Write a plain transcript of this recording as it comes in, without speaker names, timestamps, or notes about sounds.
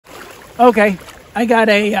Okay, I got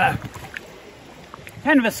a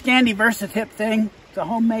kind of a Scandi Versatip thing. It's a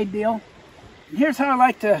homemade deal. And here's how I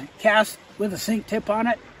like to cast with a sink tip on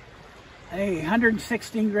it. A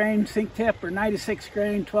 116 grain sink tip or 96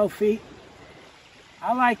 grain, 12 feet.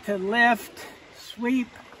 I like to lift, sweep,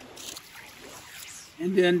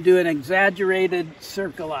 and then do an exaggerated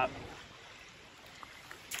circle up.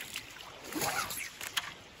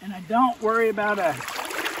 And I don't worry about a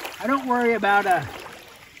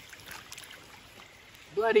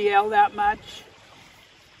bloody L that much.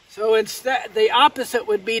 So instead, the opposite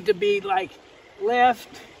would be to be like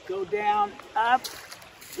lift, go down, up.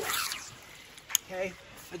 Okay,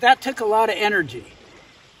 but that took a lot of energy.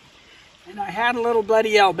 And I had a little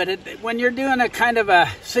bloody L, but when you're doing a kind of a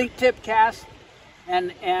sink tip cast,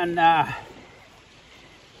 and it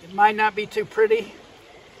might not be too pretty.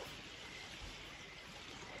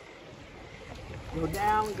 Go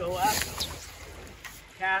down, go up,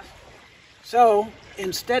 cast. So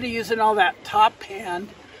instead of using all that top hand,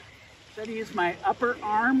 instead of using my upper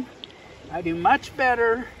arm, I do much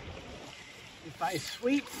better if I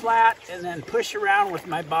sweep flat and then push around with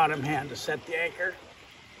my bottom hand to set the anchor.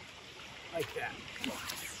 Like that.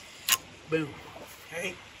 Boom.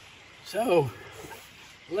 Okay. So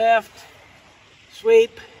lift,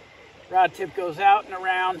 sweep, rod tip goes out and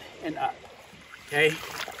around and up. Okay.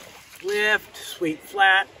 Lift, sweep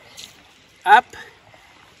flat, up.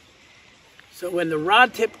 So when the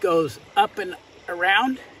rod tip goes up and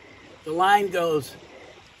around, the line goes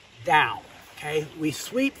down. Okay. We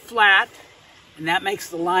sweep flat, and that makes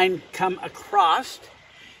the line come across,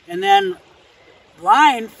 and then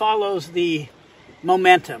line follows the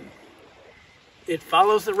momentum. It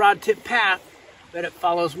follows the rod tip path, but it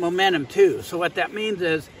follows momentum too. So what that means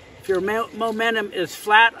is if your momentum is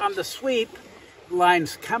flat on the sweep, the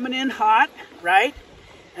line's coming in hot, right?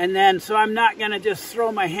 And then, so I'm not gonna just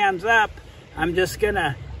throw my hands up, I'm just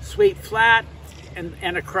gonna sweep flat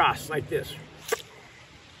and across like this.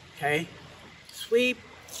 Okay? Sweep,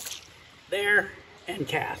 there, and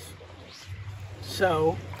cast.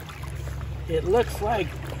 So it looks like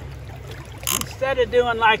instead of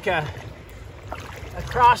doing like a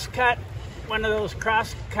cross cut, one of those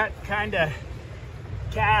cross cut kind of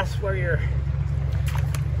casts where you're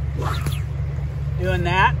doing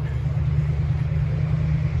that,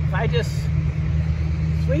 if I just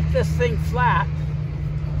sweep this thing flat,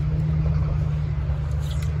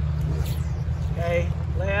 okay,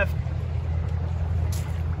 left,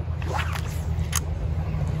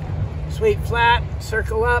 sweep flat,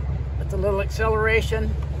 circle up with a little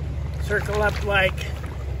acceleration, circle up like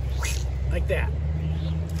that.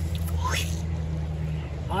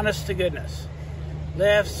 Honest to goodness.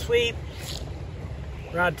 Lift, sweep,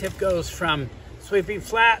 rod tip goes from sweeping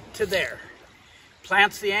flat to there.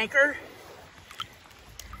 Plants the anchor,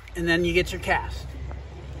 and then you get your cast.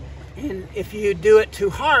 And if you do it too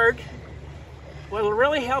hard, what'll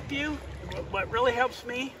really help you, what really helps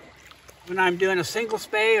me when I'm doing a single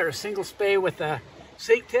spey or a single spey with a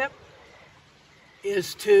sink tip,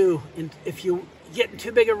 is to, if you get in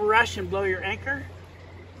too big of a rush and blow your anchor,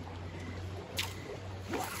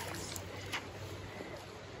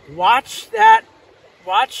 watch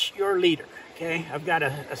your leader. Okay, I've got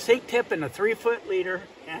a sink tip and a 3-foot leader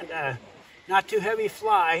and a not too heavy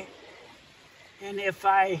fly. And if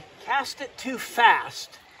I cast it too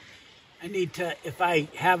fast, I need to, if I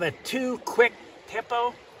have a too quick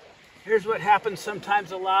tempo, here's what happens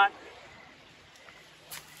sometimes a lot.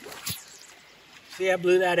 See, I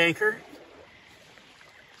blew that anchor.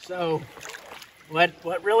 So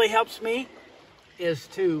what really helps me is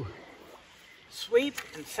to sweep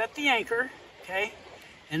and set the anchor, okay?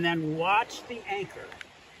 And then watch the anchor.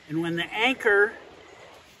 And when the anchor,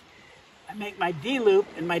 I make my D-loop,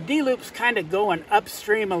 and my D-loop's kind of going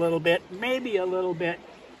upstream a little bit, maybe a little bit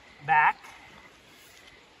back.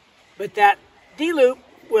 But that D-loop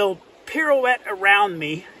will pirouette around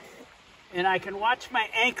me, and I can watch my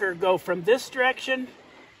anchor go from this direction,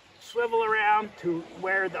 swivel around to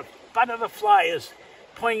where the butt of the fly is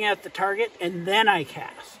pointing at the target, and then I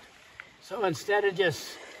cast. So instead of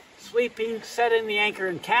just sweeping, setting the anchor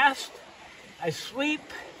and cast, I sweep,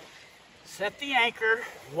 set the anchor,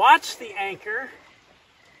 watch the anchor.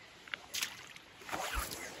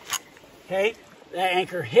 Okay, the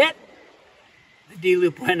anchor hit, the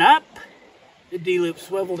D-loop went up, the D-loop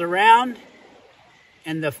swiveled around,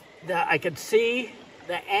 and I could see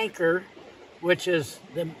the anchor, which is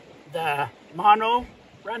the mono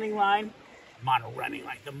running line,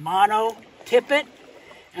 the mono tippet,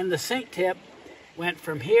 and the sink tip went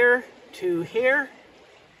from here to here,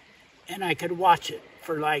 and I could watch it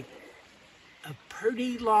for like a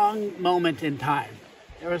pretty long moment in time.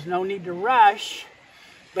 There was no need to rush,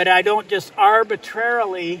 but I don't just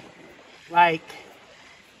arbitrarily like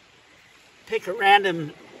pick a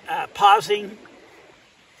random pausing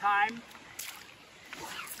time.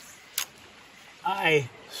 I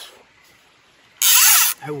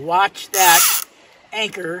watch that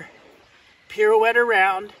anchor pirouette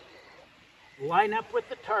around, line up with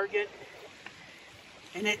the target,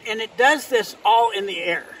 and it does this all in the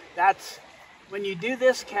air. That's when you do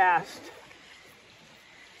this cast.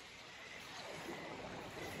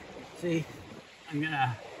 See, I'm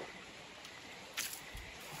gonna.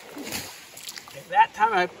 At that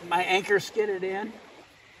time, my anchor skidded in,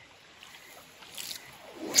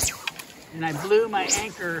 and I blew my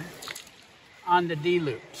anchor on the D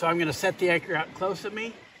loop. So I'm gonna set the anchor out close to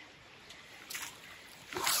me.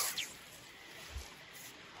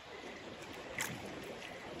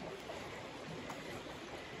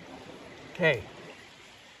 Okay,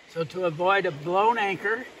 so to avoid a blown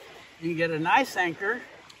anchor, you get a nice anchor.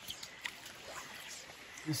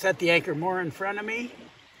 And set the anchor more in front of me.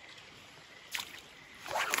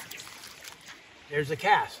 There's a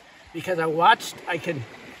cast. Because I watched, I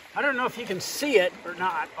don't know if you can see it or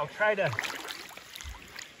not. I'll try to.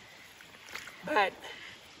 But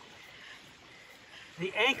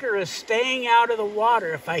the anchor is staying out of the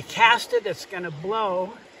water. If I cast it, it's going to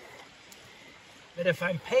blow. But if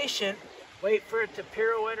I'm patient, wait for it to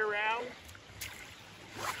pirouette around.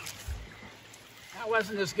 That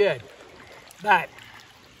wasn't as good. But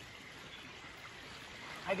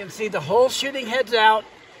I can see the whole shooting heads out,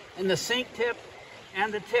 and the sink tip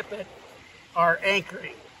and the tippet are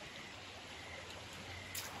anchoring.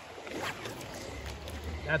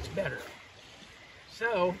 That's better.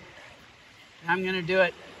 So I'm going to do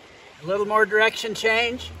it a little more direction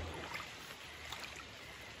change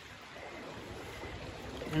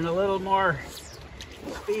and a little more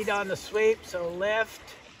speed on the sweep. So lift,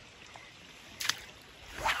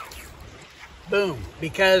 boom,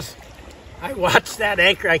 because I watch that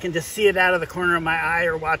anchor, I can just see it out of the corner of my eye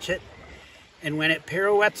or watch it. And when it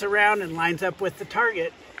pirouettes around and lines up with the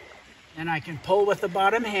target, then I can pull with the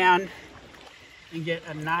bottom hand and get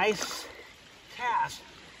a nice cast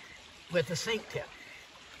with the sink tip.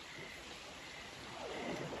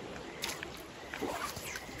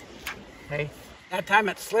 Okay, that time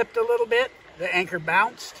it slipped a little bit, the anchor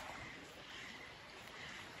bounced.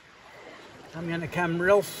 I'm going to come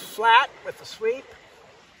real flat with the sweep.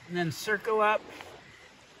 And then circle up.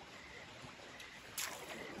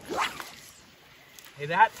 Okay,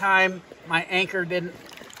 that time my anchor didn't,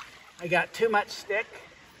 I got too much stick.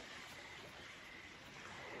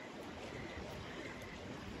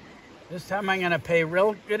 This time I'm going to pay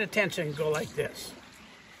real good attention and go like this.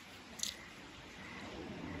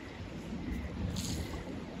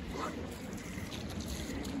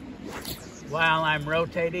 While I'm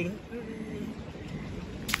rotating.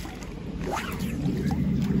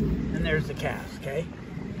 And there's the cast, okay?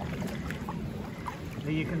 So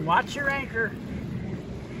you can watch your anchor.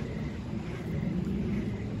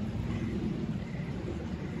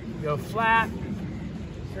 Go flat,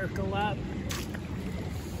 circle up.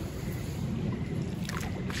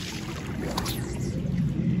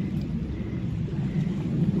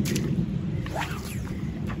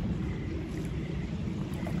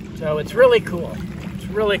 So it's really cool. It's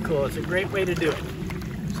really cool. It's a great way to do it.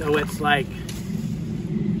 So it's like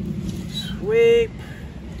sweep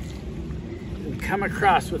and come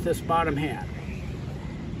across with this bottom hand.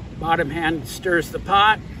 Bottom hand stirs the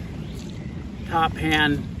pot. Top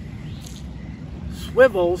hand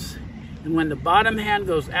swivels, and when the bottom hand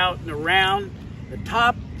goes out and around,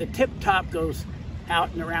 the tip top goes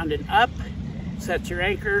out and around and up. Set your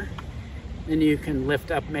anchor, then you can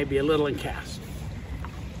lift up maybe a little and cast.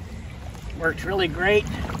 Works really great.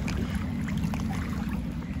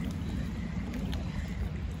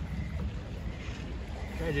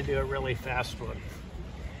 Try to do a really fast one.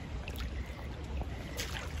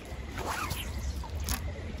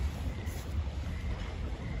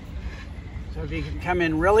 So if you can come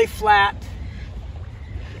in really flat,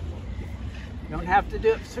 you don't have to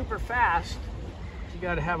do it super fast. You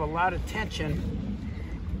got to have a lot of tension.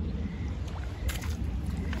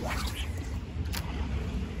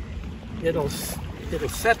 It'll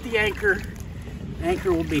set the anchor. The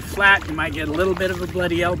anchor will be flat. You might get a little bit of a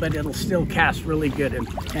bloody L, but it'll still cast really good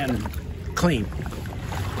and clean.